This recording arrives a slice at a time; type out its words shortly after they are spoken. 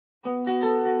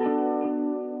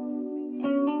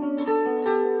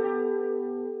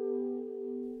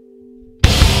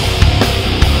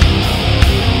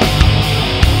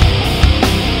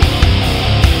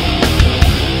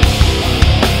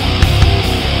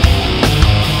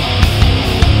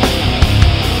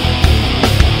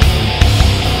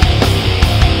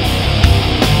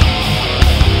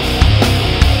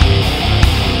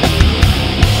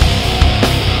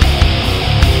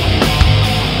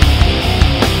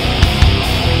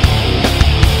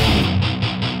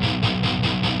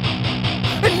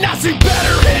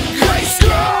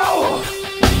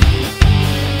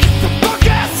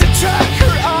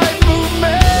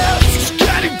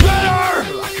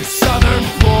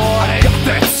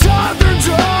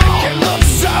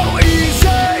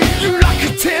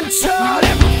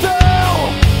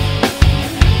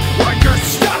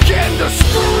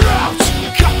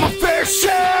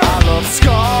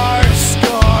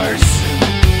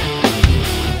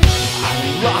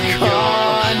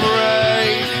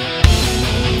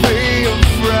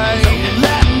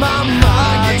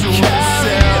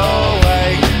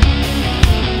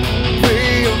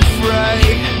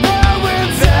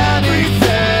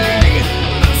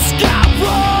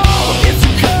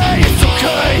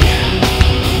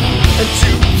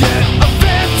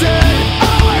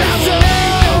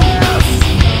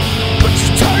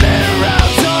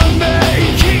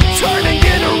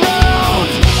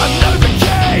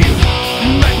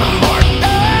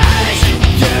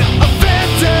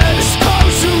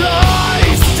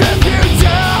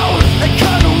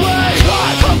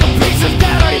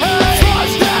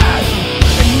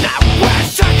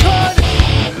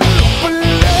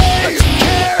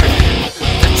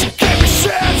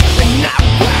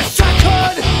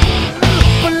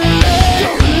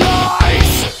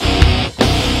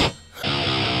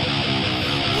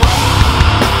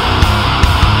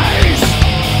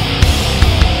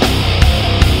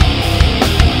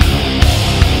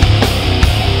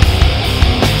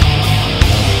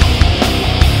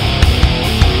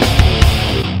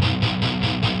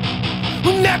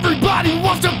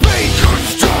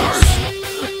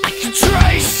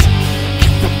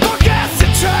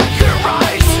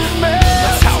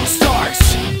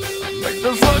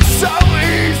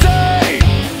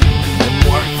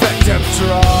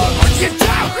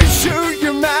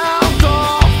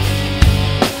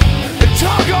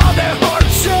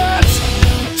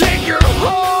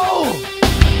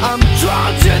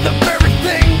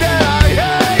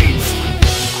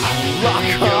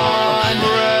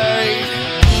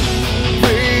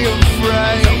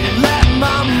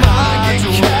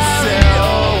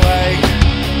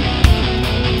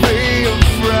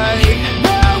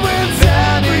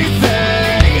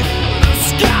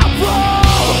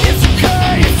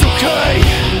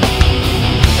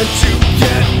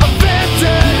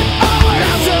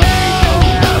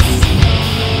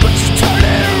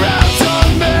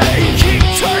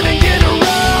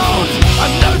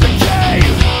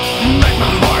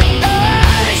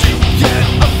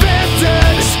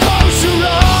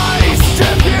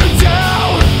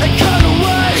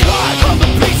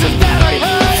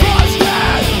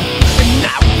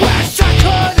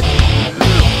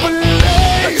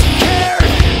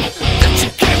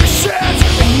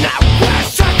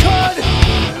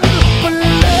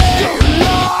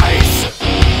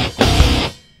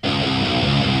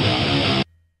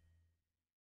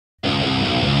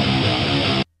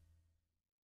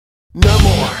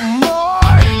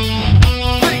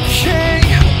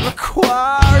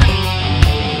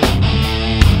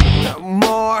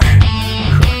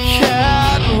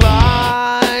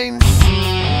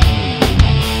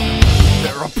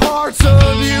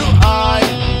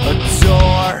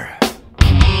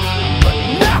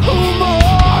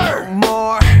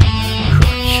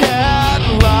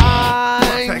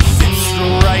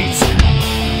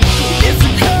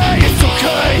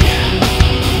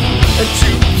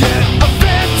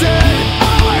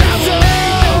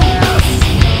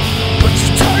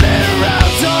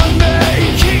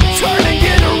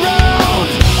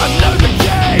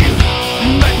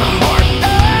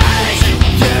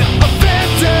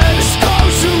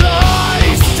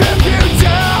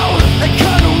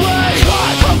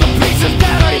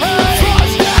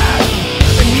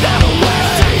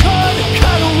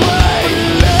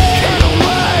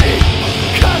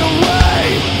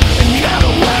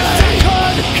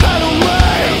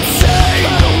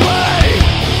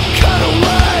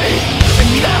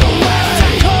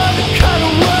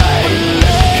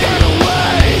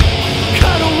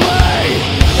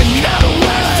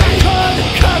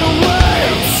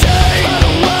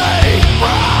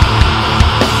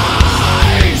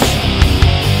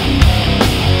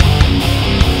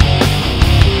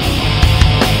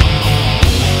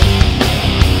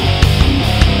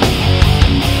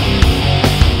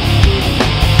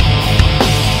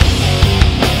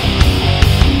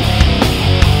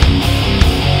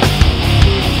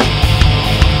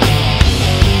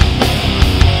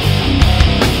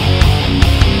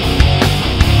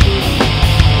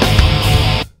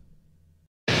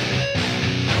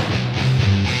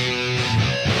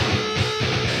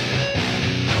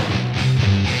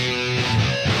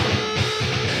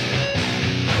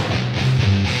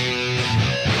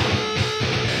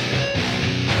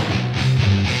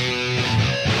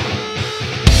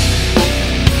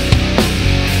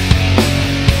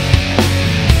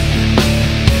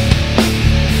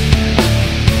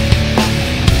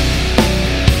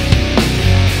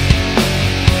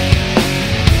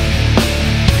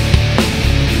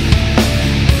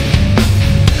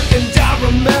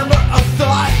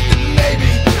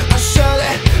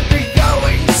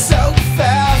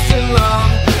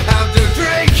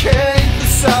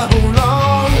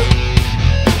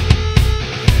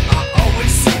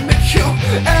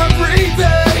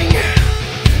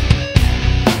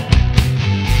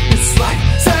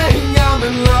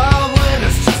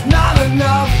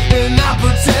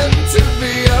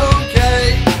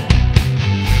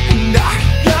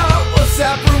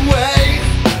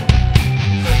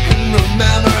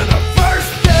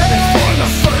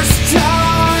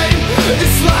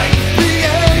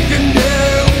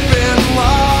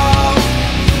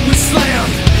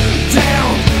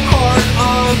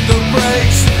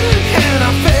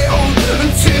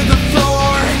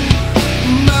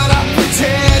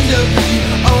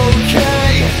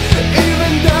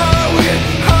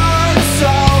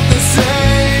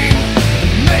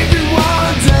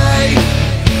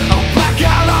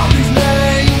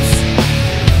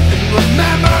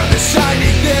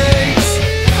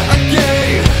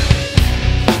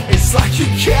You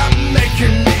kept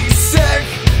making me sick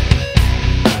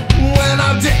when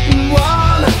I didn't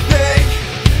wanna think.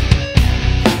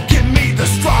 Give me the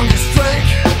strongest drink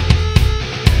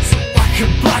so I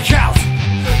can black out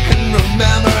and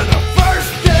remember the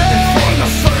first day. And for the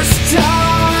first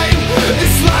time,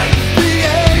 it's like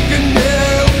being a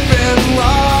new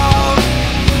love.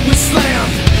 We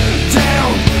slammed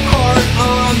down hard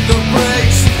on the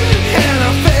brakes and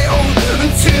I fell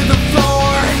to the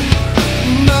floor.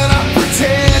 But I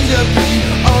pretend to be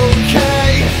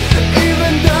okay,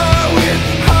 even though it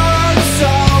hurts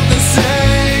all the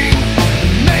same.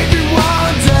 Maybe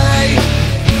one day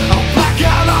I'll black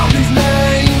out all these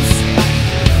names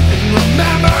and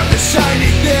remember the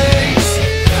shiny things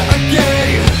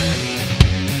again.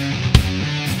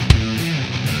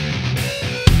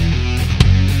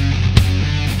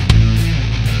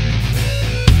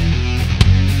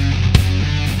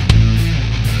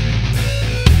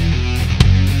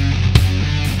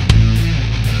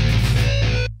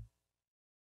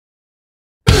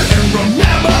 And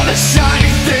remember the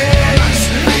shiny things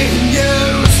being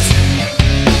used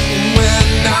when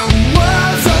I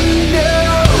wasn't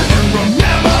new. And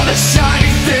remember the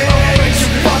shiny things,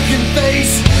 your fucking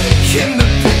face in the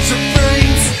picture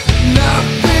frames,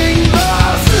 nothing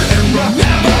lost. And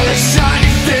remember the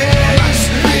shiny things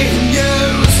being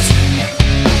used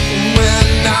when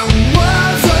I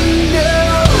wasn't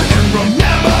new. And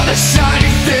remember the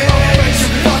shiny things,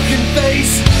 your fucking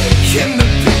face in the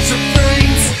picture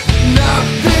frames,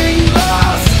 nothing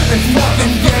lost and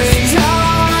nothing gained.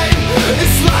 Time,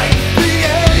 it's like being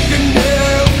a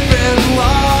new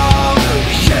love.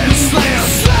 We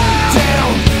slammed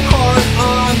down hard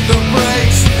on the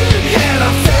brakes and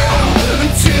I fell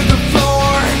to the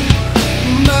floor.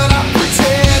 But I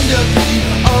pretend to be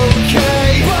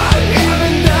okay,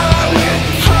 even though it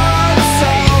hurts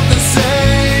all the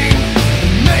same.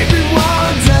 Maybe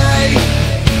one day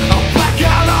I'll black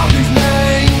out all these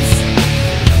names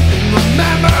and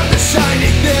remember the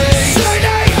shiny things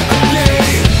again.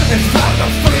 And for the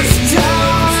first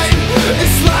time,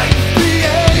 it's like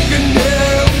being a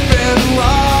new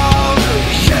love.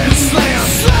 We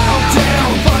slammed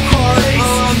down hard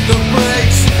on the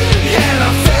brakes and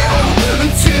I fell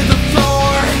to the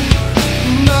floor.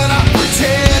 But I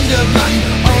pretend to be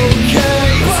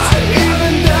okay,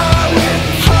 even though it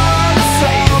hurts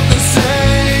all the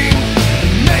same.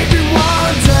 Maybe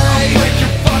one day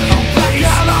I'll black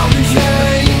out all these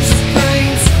names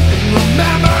and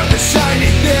remember the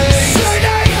shiny things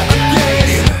again.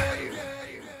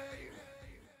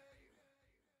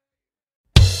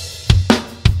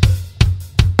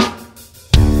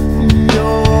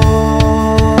 Your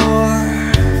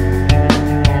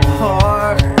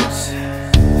heart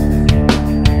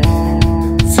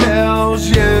tells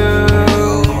you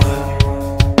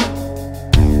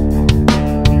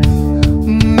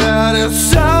that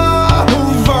it's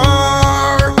over,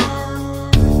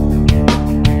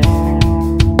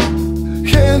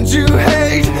 and you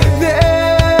hate this.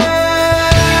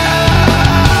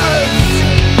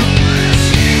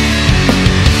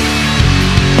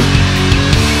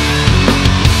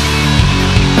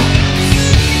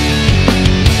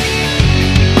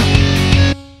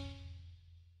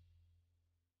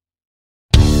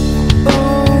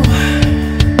 Oh,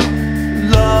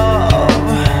 love,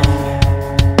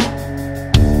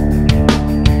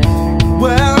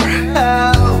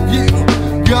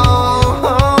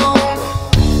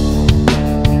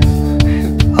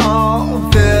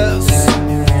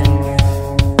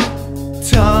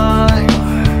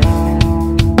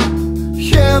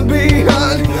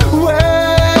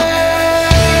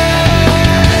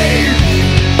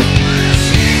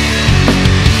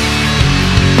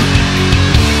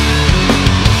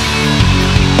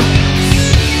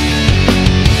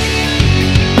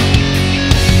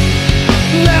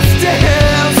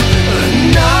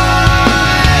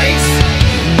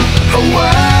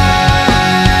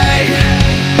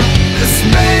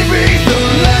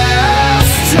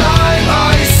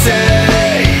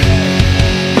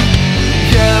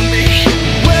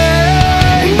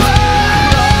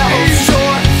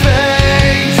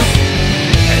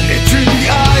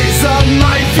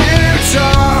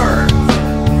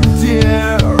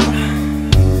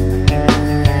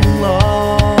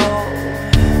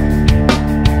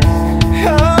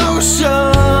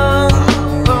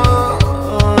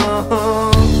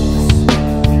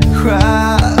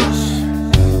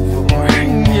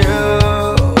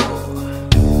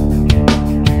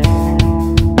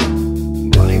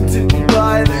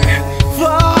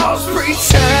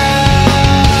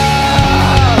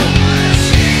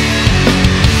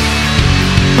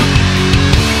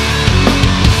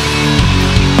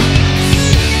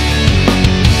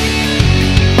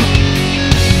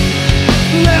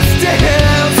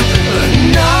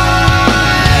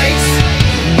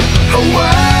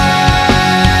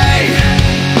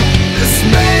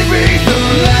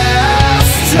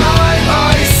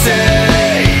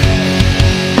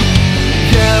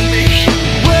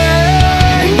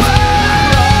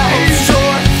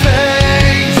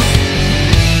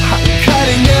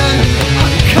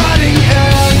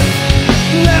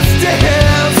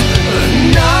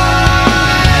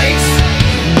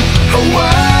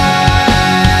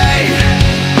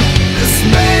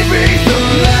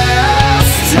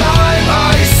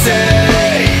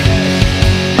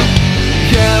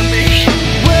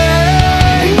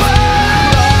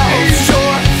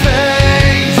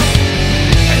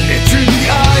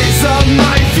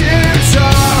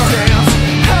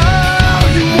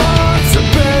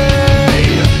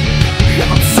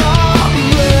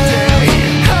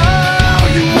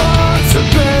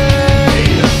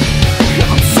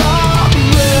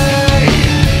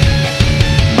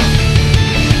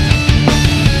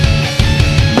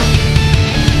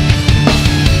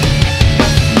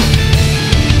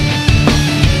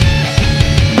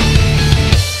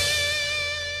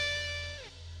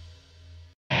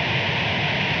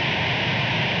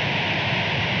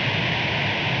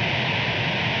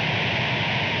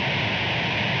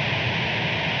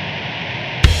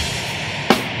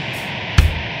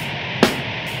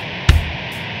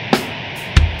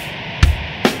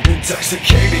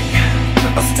 intoxicating.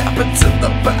 I step into the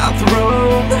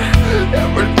bathroom.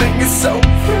 Everything is so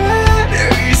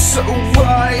pretty, so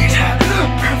white.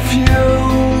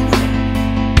 Perfume.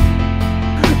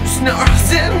 There's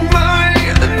nothing in my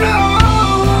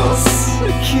nose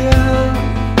again.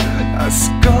 A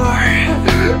scar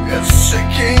is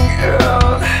shaking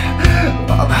out.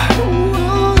 While the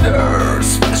water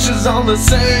splashes on the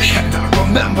sink, and I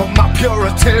remember my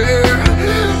purity.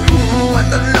 When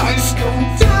the lights go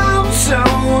down so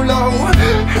low,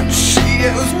 and she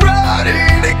is ready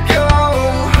to go,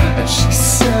 and she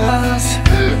says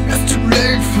it's too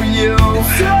late for you.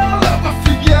 It's all over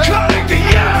for you. Calling the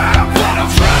air, but I'm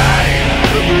afraid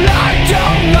I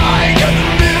don't like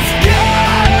this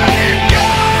game.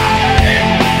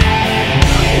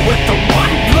 With the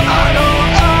one blood on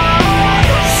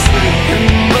us in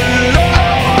below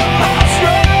us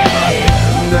right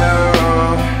now.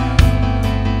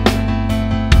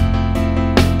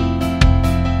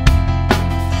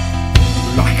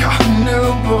 Like a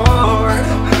newborn,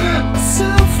 I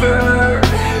suffered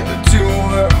to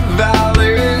a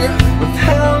valley with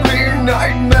heavy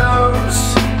nightmares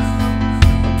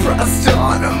pressed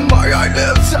on my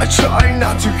eyelids. I try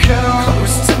not to get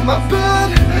close to my bed.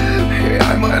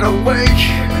 I might awake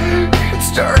and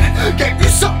start. Gave you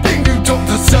something you don't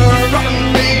deserve. I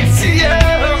mean to you.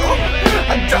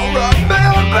 I don't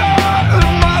remember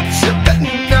much of the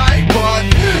night, but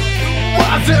it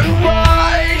wasn't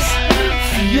right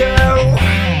for you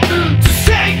to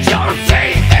sink your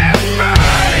faith in me.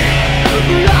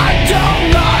 I don't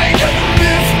like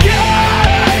this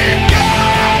game.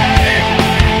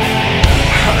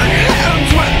 Her hands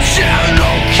when she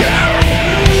don't care.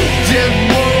 Did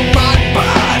move my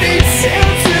body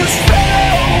since it's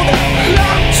failed.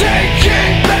 I'm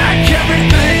taking back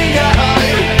everything I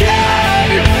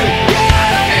gave.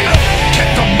 Get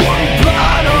the one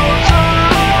blood on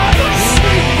us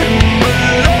and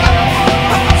below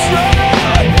us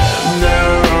right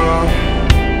now.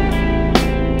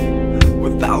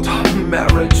 Without a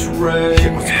marriage ring,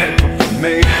 it was painful for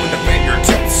me. With a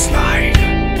fingertip slide,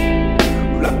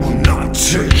 I will not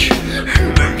take and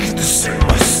make the same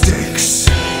mistakes.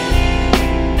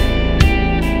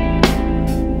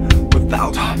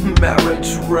 Without a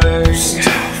marriage ring,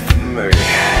 still for me.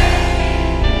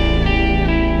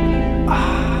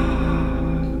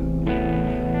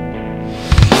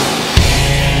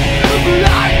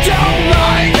 I don't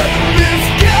like this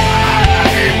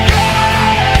game.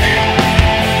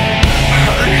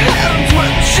 Her hands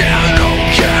when she don't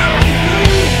care.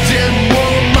 Did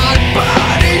move my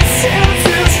body since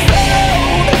it's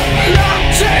failed. I'm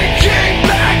taking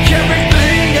back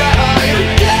everything I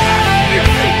gave.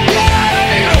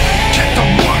 Get the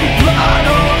one blood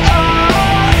on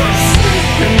us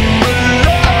and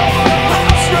below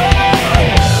us right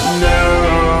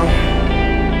now.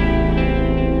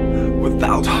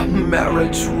 Without a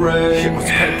marriage ring, it was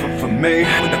painful for me.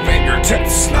 With a fingertip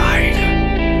slide,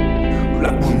 I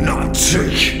will not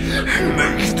take and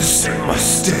make the same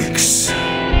mistakes.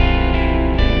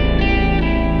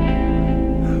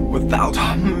 Without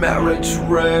a marriage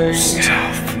ring,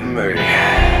 still for me.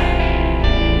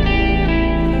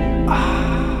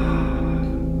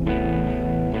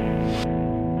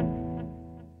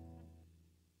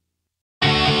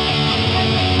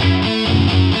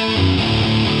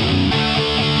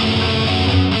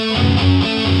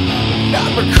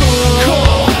 I'm a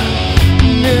cool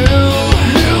new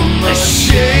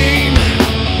machine.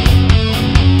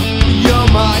 You're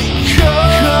my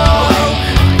coke,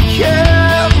 camera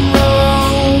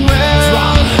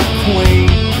queen.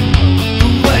 The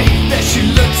way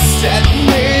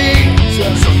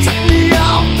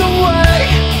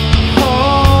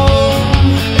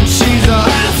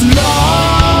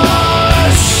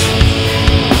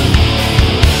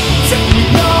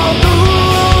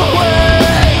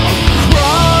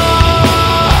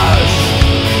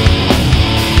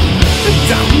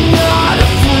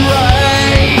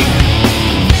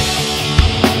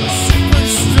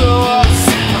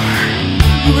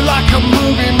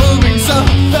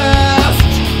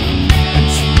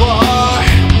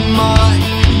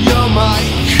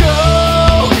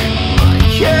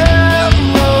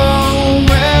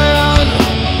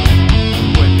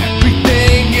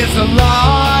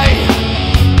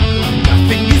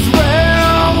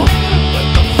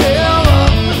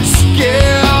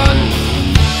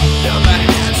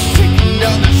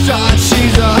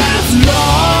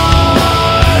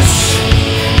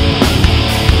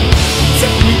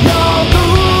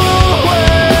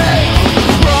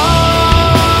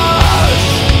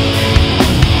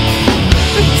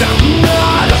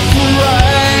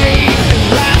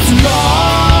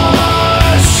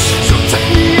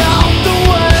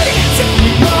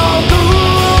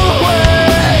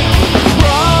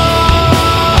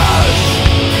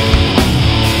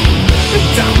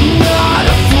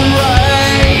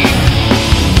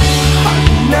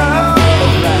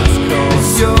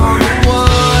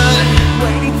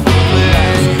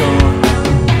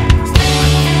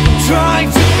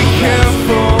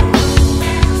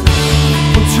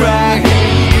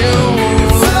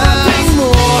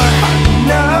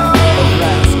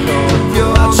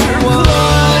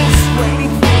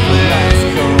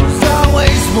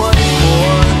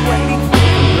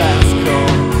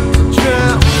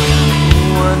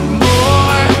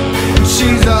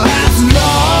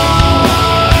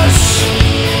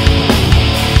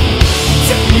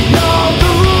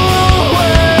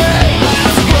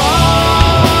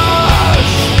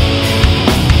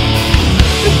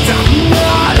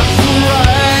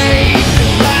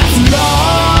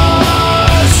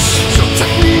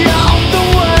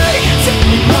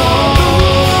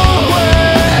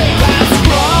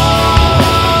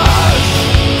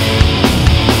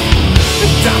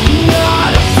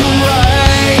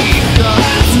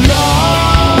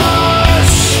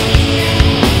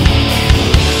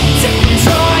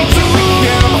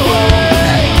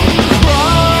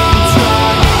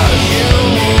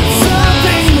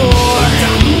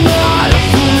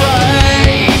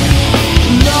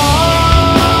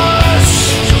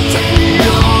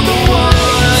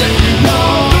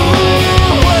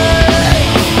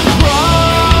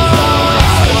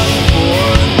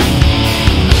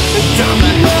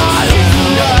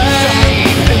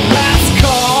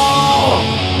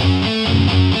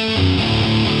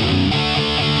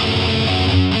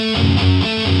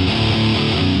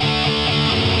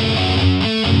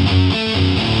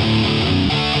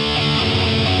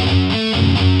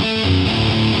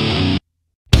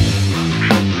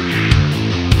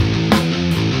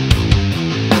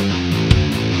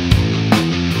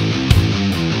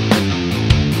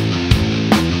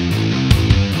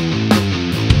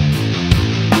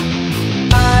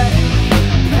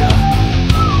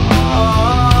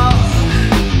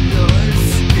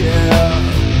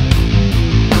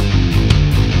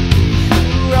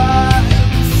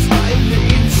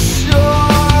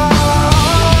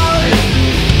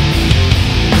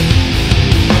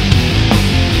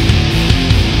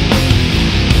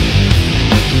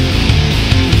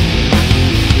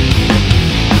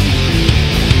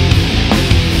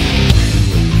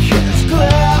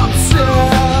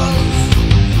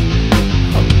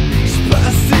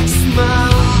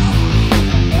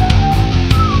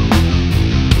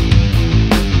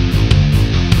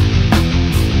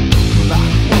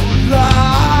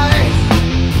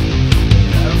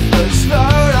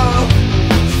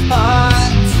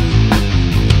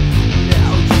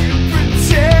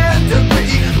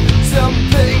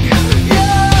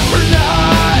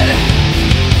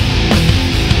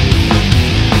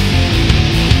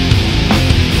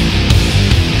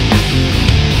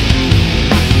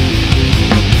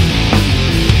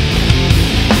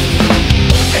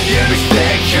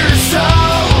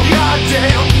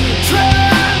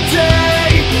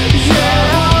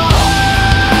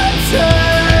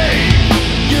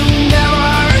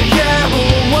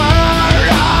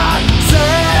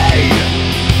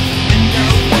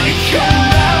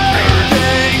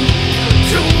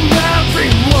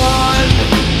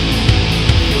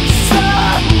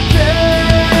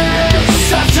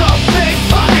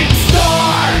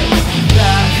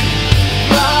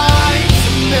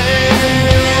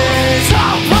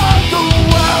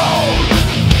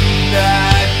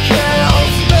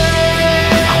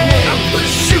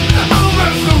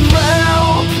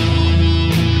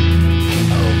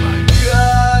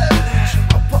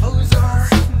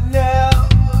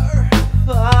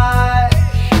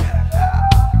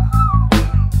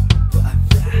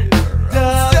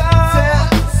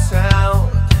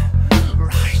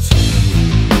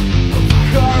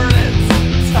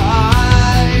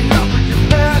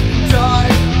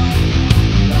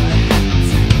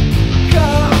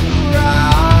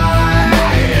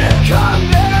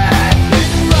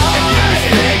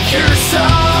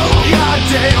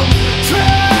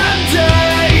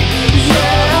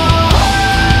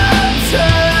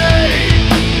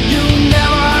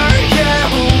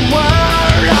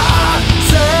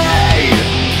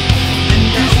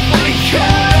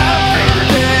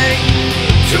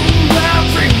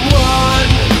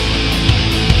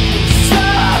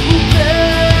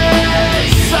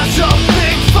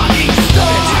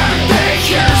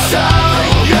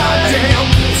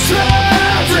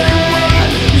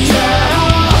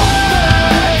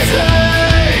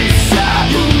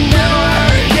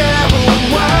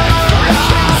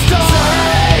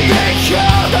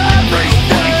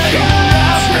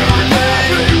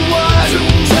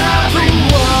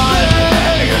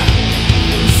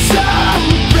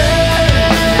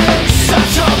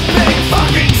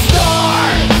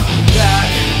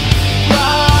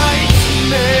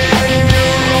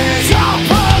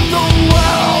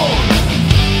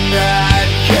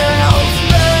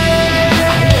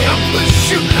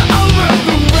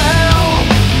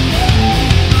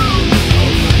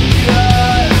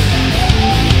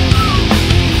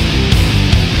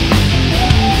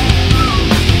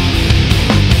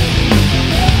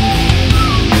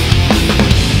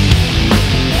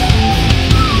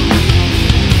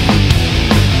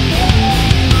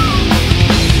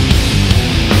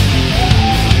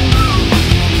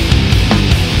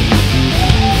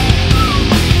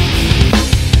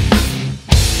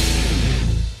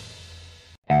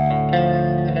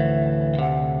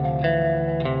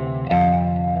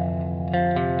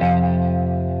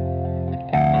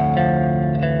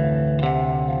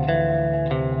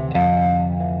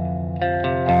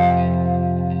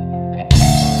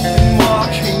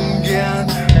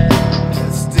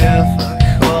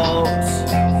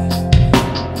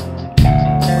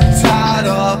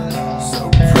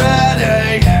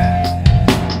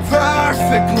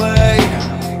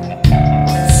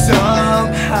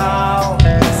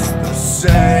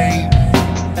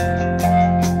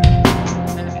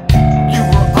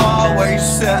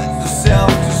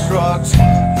hooked. I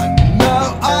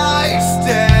know I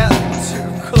stand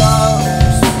too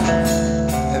close,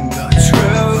 and the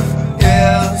truth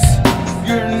is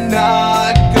you're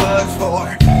not good for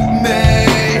me.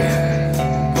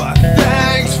 But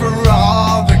thanks for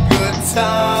all the good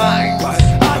times.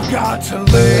 I've got to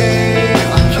leave.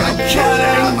 I'm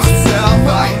kidding myself.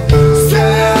 I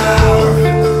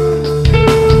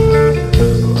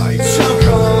choke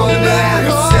on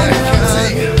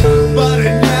negativity, but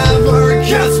it never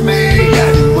gets me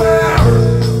anywhere.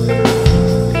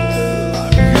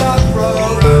 I've got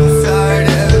roadside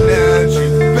energy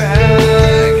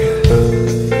bag.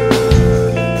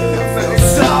 I feel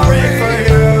sorry for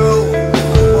you.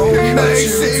 It makes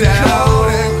you down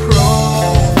and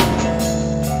cruel,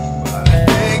 but I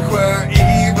think we're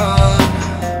even.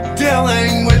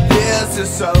 Dealing with this is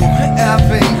so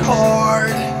effing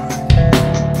hard.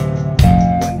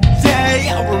 One day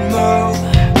I'll remove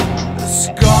the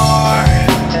scar,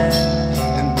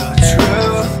 and the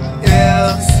truth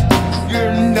is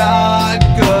you're not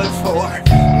good for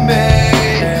me.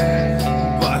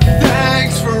 But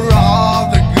thanks for all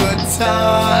the good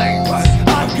times.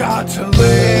 I've got to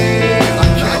leave.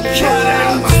 I'm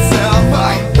kidding myself. I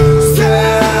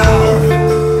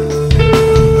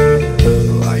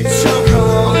choke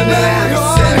on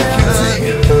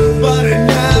negativity, but it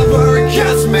never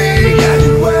gets me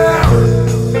anywhere.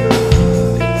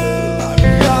 I've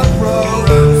got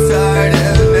roadside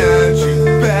energy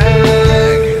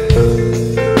bag.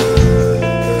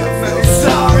 I feel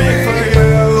sorry for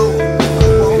you.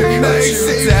 It makes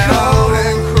you down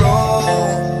and cruel,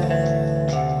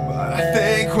 but I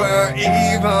think we're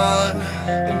even.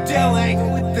 And dealing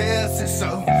with this is so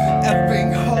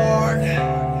effing hard.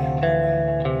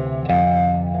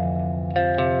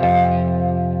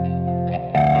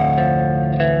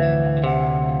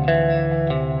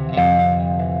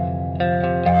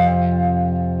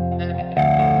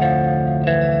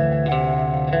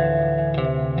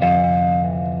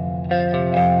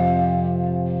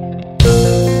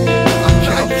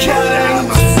 I'm kidding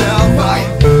myself. I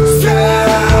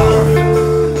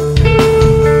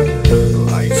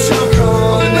choke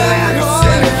on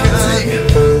negativity,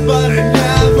 but it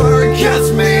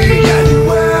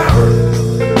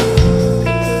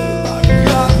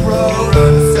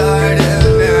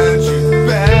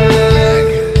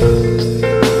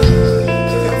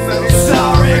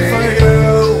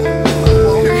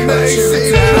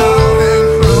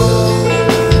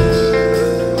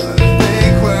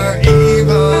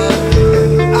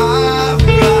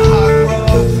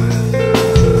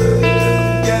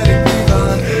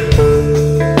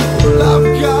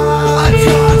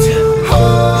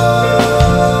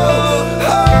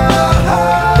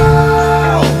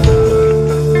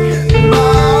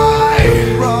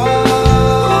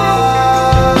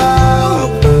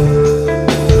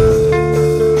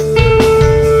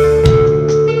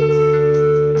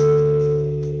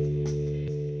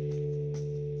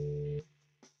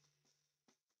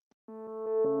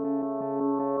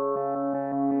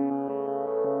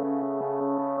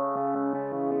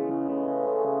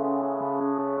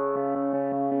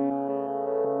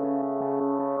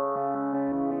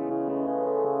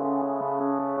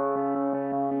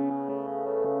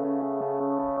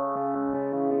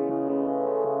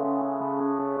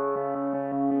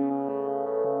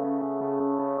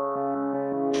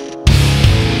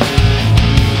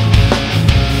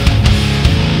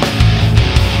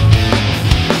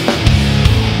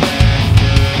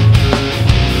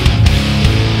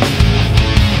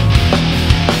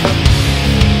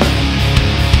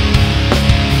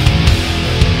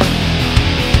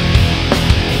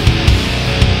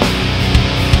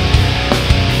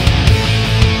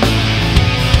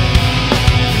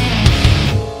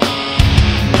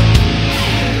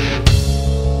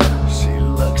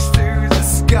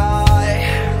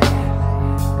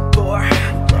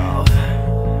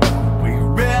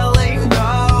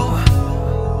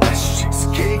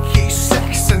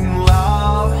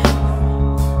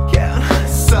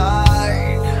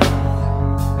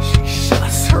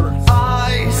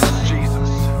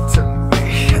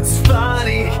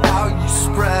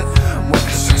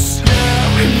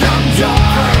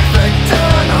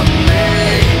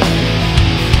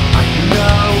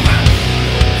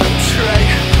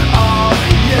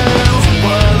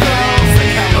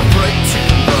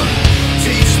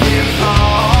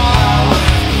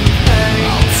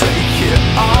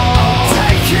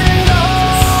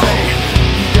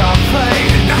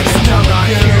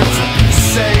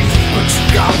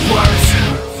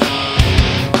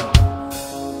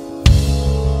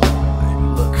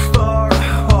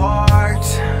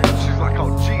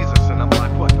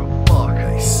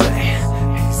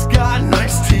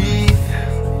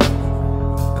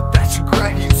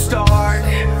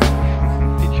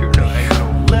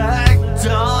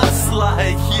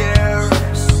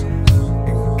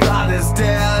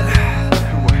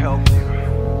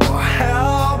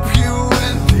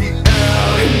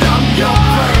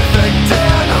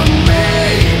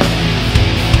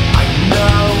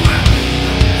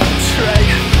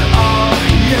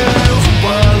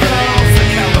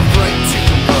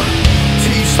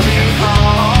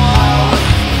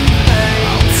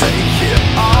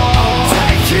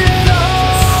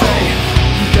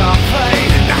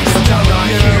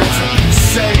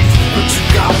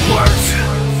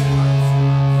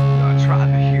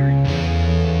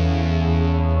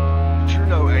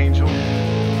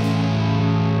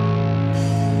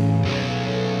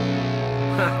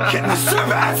Can the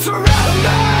servants surround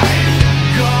me?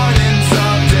 Gardens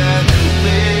of dead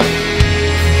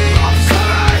leaves. I'll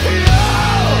cover you.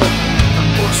 The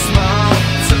bush mouth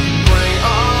to bring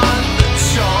on the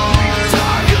charm.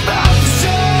 Talk about the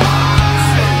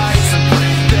stars. Some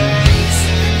pretty things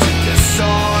to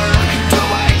disarm. The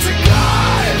way to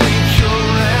God,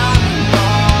 cure and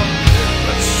love.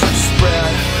 Let's just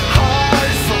spread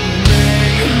hard for me.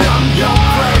 I'm your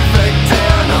perfect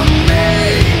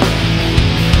enemy.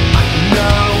 I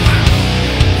know.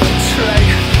 Betray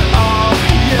all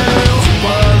you.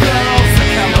 Girls that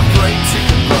calibrate to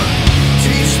convert.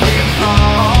 Teach me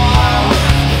all.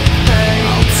 Hey,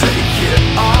 I'll take it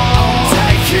all.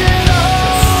 Take it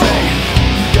all. Just say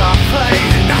you got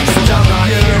played. Nice down on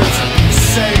you to be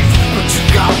safe, but you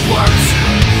got worse.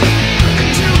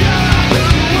 And you got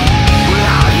worse. Well,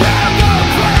 I am the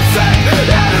perfect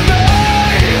enemy.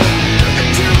 And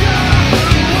you got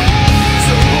worse.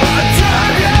 So what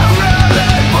time you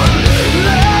really believe?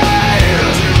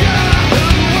 And you got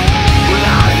worse. Well,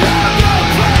 I am the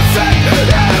perfect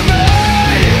enemy.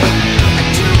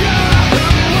 And you got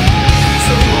worse.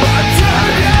 So what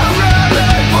time you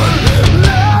really believe?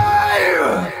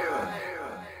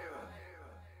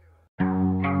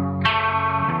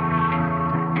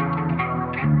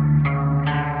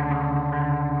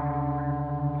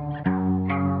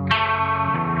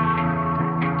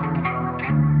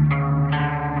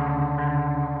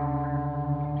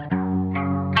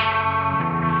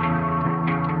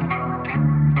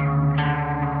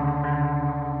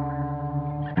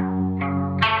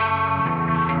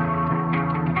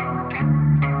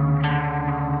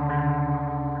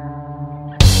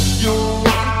 You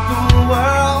want the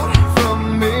world from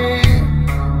me,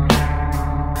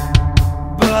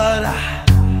 but I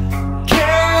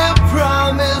can't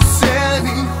promise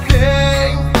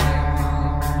anything.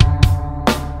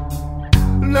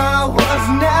 And I was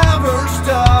never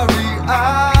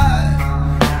starry-eyed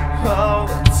all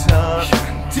the time.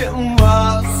 It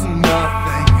was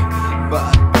nothing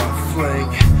but a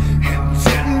fling. It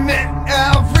didn't mean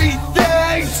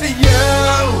everything to you.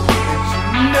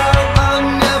 No, I'll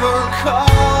never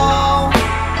call.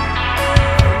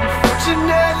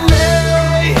 Unfortunately,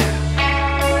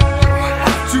 you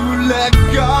have to let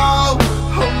go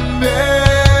of me.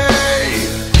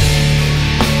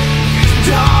 And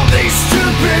all these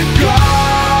stupid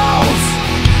goals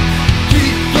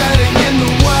keep getting in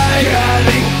the way.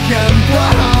 Getting in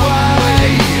what I'm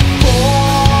waiting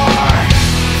for.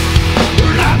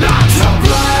 I'm not to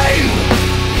blame.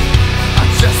 I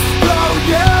just throw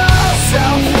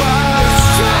yourself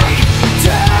straight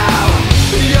down.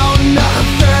 You're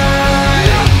nothing,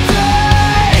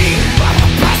 but a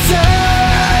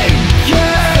passing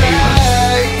game.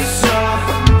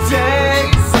 Some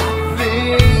days I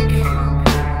think,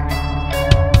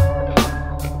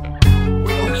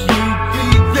 will you be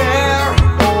there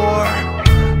or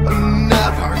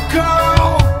never go?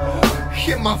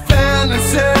 Hit my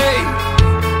fantasy.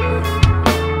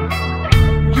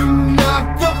 You're not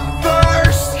the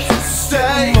first to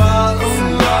say I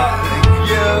love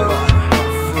you.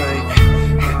 It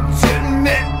didn't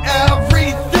mean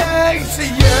everything to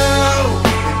you.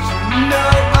 No,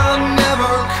 I'll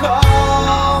never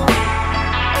call.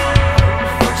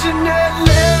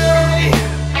 Unfortunately,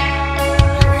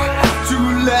 you have to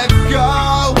let go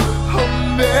of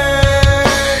me.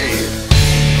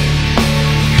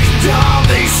 And all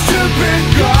these stupid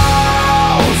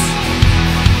goals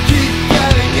keep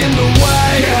getting in the way.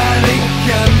 Getting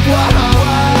in what I'm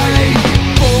waiting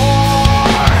for.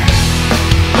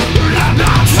 I'm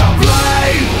not to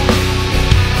blame.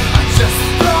 I just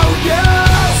throw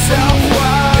yourself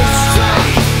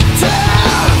straight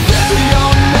down.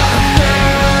 You're nothing,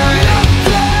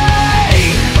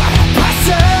 but a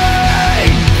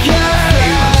passing game.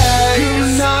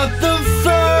 You're not the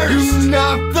first. You're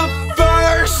not the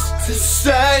first to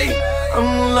say I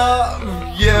love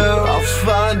you. I'll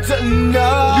find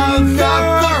another. You're not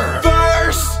the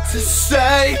first to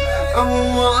say I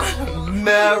want to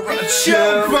marry you. You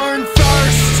burn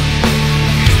first.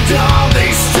 And all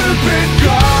these stupid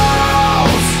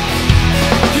goals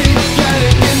keep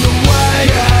getting in the way.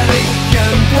 Getting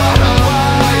in what I'm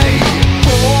waiting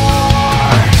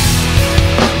for.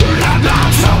 I'm not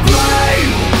to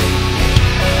blame.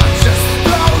 I just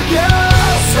throw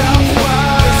yourself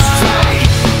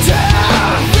straight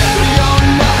down. You're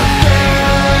nothing,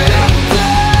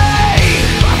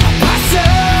 but a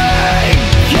passing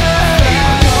game.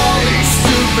 All these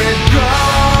stupid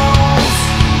goals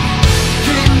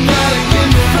keep getting in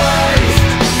the way.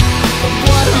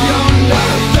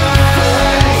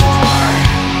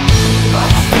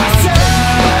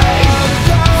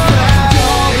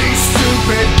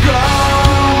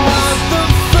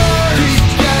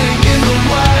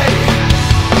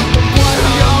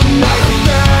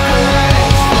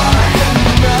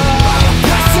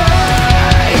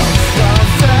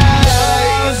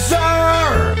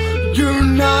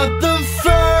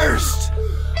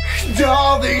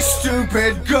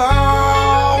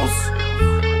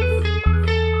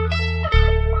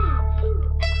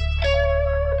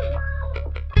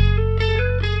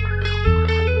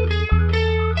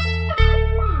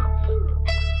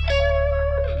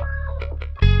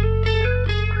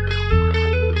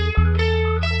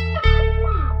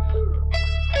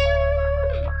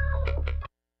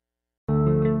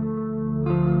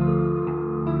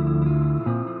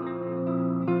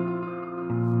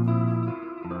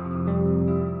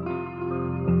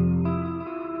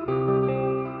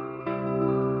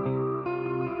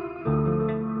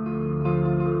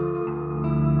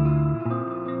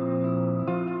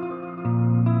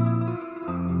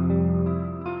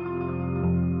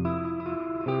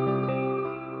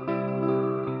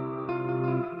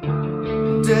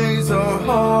 days are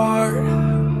hard.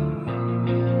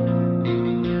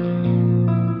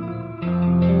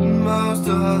 Most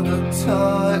of the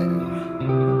time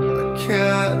I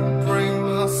can't bring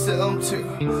myself to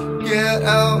get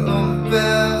out of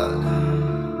bed.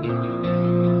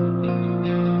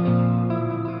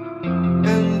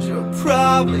 And you're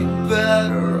probably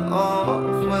better off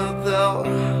without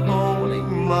holding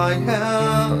my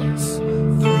hands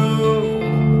through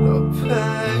the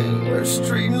pain, where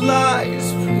street lights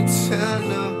pretend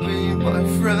to be my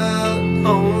friend.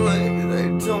 Only they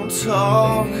don't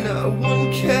talk, no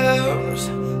one cares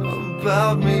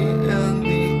about me in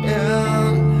the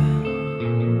end.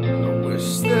 I wish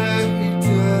they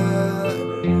did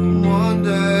one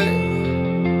day.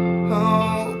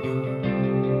 I'll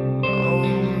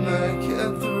make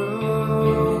it through.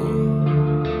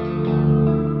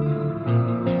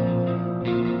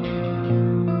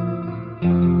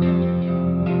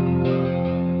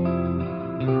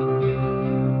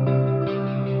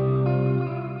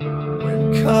 When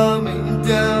coming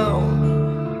down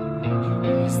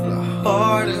is the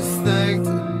hardest thing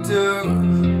to do.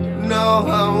 All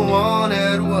I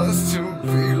wanted was to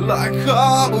be like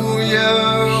all you,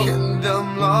 and I'm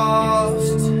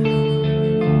lost.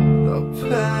 The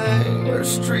pain where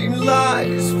street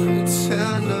lights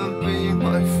pretend to be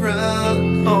my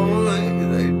friend. Only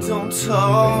they don't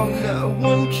talk, no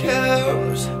one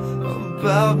cares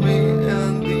about me